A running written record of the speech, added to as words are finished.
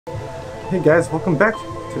Hey guys, welcome back.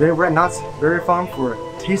 Today we're at Knott's Berry Farm for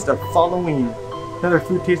Taste of Fall-O-Ween. Another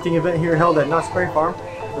food tasting event here held at Knott's Berry Farm.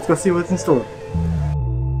 Let's go see what's in store.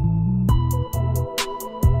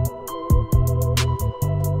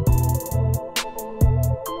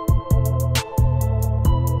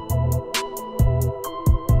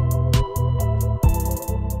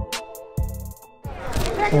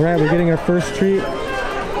 Alright, we're getting our first treat,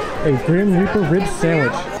 a Grim Reaper rib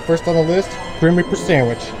sandwich. First on the list, Grim Reaper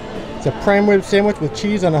sandwich. It's a prime rib sandwich with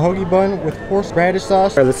cheese on a hoagie bun with horseradish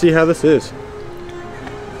sauce. Alright, let's see how this is.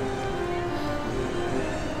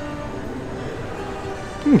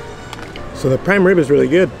 So the prime rib is really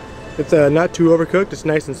good. It's not too overcooked, it's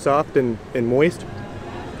nice and soft and moist.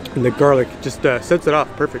 And the garlic just sets it off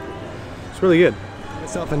perfectly. It's really good. Got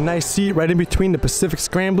myself a nice seat right in between the Pacific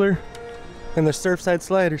Scrambler and the Surfside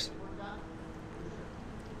Sliders.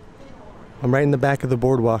 I'm right in the back of the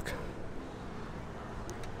boardwalk,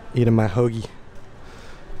 eating my hoagie.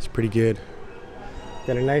 It's pretty good.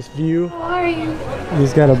 Got a nice view. How are you?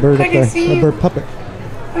 He's got a bird up there, a bird puppet.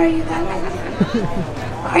 Are you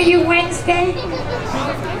that? Are you Wednesday?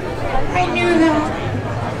 I knew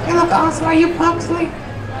that. You look awesome. Are you Pugsley?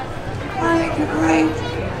 I think you're great.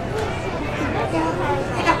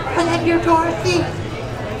 Yeah. And then you're Dorothy.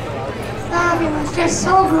 Fabulous. Just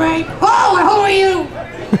so great. Oh, and who are you?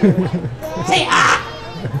 Say ah!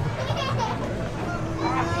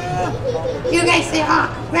 You guys say ah.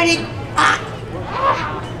 Ready? Ah!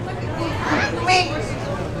 Wait.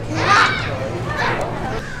 Ah!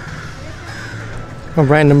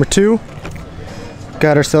 Alright, number 2.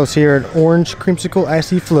 Got ourselves here an orange creamsicle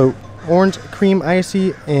icy float. Orange cream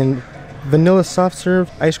icy and vanilla soft serve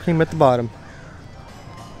ice cream at the bottom.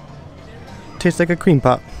 Tastes like a cream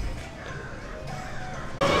pop.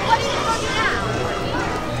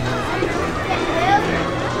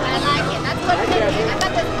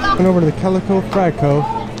 Went over to the Calico Fry Co.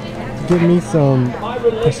 to get me some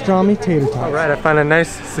pastrami tater tots. Alright, I found a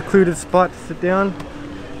nice secluded spot to sit down,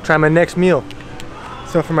 try my next meal.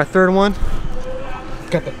 So for my third one,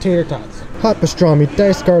 got the tater tots. Hot pastrami,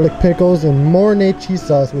 diced garlic pickles, and marinade cheese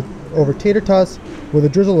sauce with over tater tots with a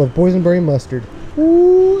drizzle of boysenberry mustard.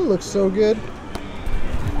 Ooh, it looks so good.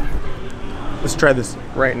 Let's try this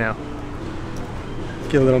right now.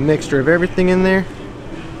 Get a little mixture of everything in there.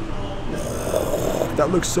 That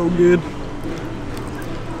looks so good.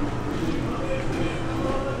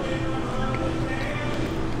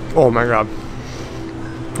 Oh my god.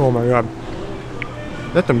 Oh my god.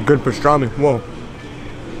 That's some good pastrami. Whoa.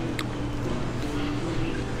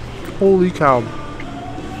 Holy cow.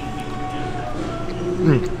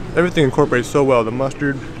 Everything incorporates so well. The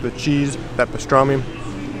mustard, the cheese, that pastrami.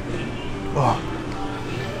 Oh,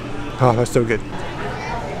 that's so good.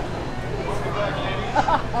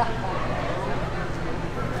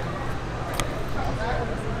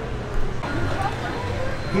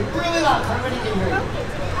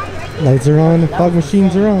 Lights are on, the fog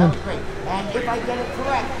machines are on. And if I get it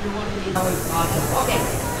correct, you want to be awesome. Okay.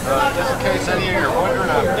 Just in case any of you are wondering,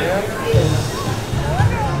 I'm dead.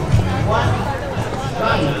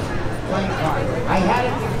 I had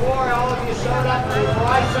it before all of you showed up, before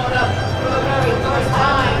I showed up for the very first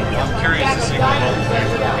time. I'm curious to see what all the things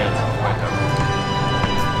will get.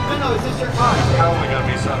 No, is this your car? It's probably going to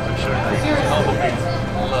be something sugary. Seriously?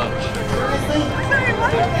 Love sugar. Seriously?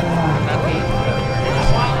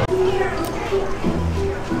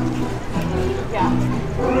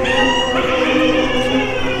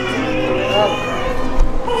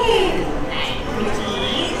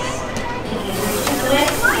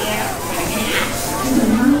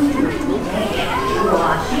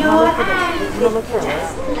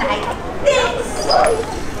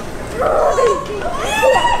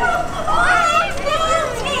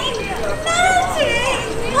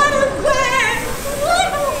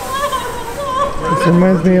 This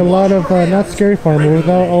reminds me a lot of Knott's Scary Farm, but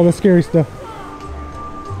without all the scary stuff.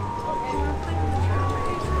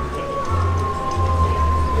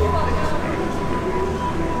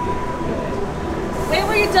 Wait,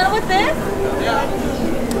 were you done with this? Yeah.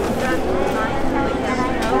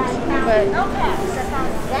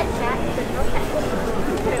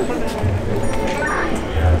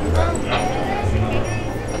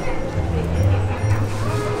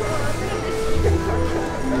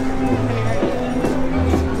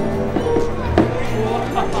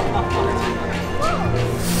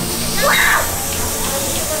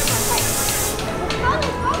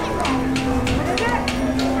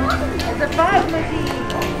 It's a fog machine.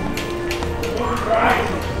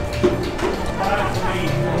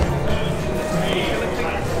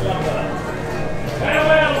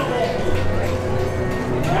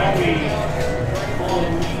 Happy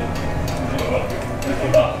Fall-O-Ween.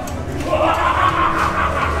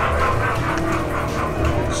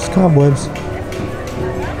 cobwebs.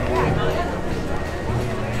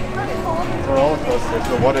 Roller coaster,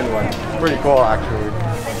 so one in one. It's pretty cool, actually.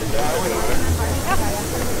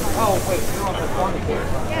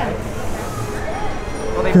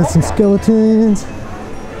 Got some skeletons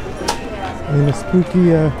and a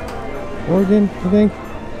spooky organ, I think.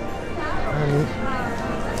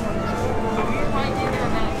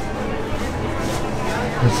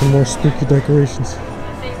 And some more spooky decorations.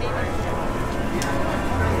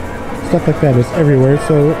 Stuff like that is everywhere,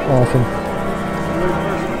 so awesome.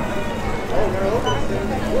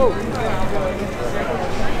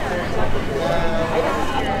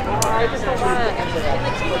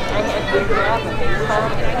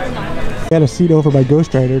 Got a seat over by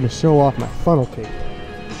Ghost Rider to show off my funnel cake.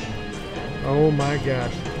 Oh my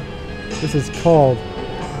gosh. This is called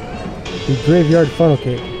the Graveyard Funnel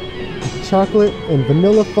Cake. It's chocolate and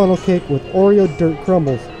vanilla funnel cake with Oreo dirt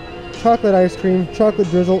crumbles, chocolate ice cream, chocolate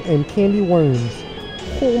drizzle, and candy worms.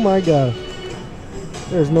 Oh my gosh.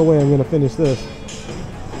 There's no way I'm gonna finish this.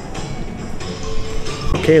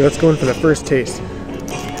 Okay, let's go in for the first taste.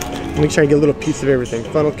 Make sure I get a little piece of everything.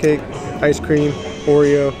 Funnel cake, ice cream,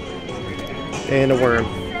 Oreo, and a worm.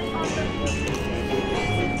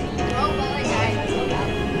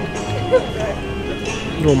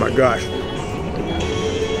 Oh my gosh.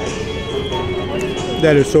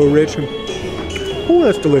 That is so rich. Oh,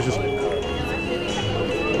 that's delicious.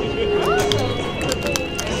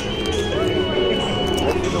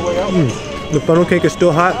 The funnel cake is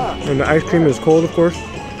still hot, and the ice cream is cold, of course.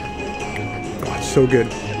 Oh, it's so good.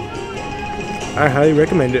 I highly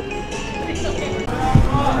recommend it.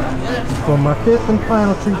 For my fifth and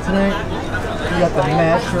final treat tonight, we got the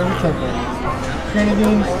mashed shirley temple.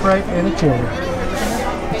 Grenadine, Sprite, and a cherry.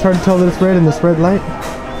 It's hard to tell that it's red in this red light,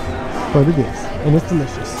 but it is, and it's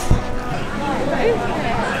delicious.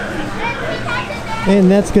 And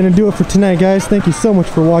that's gonna do it for tonight, guys. Thank you so much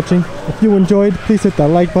for watching. If you enjoyed, please hit that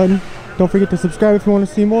like button. Don't forget to subscribe if you want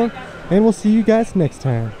to see more, and we'll see you guys next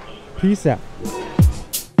time. Peace out.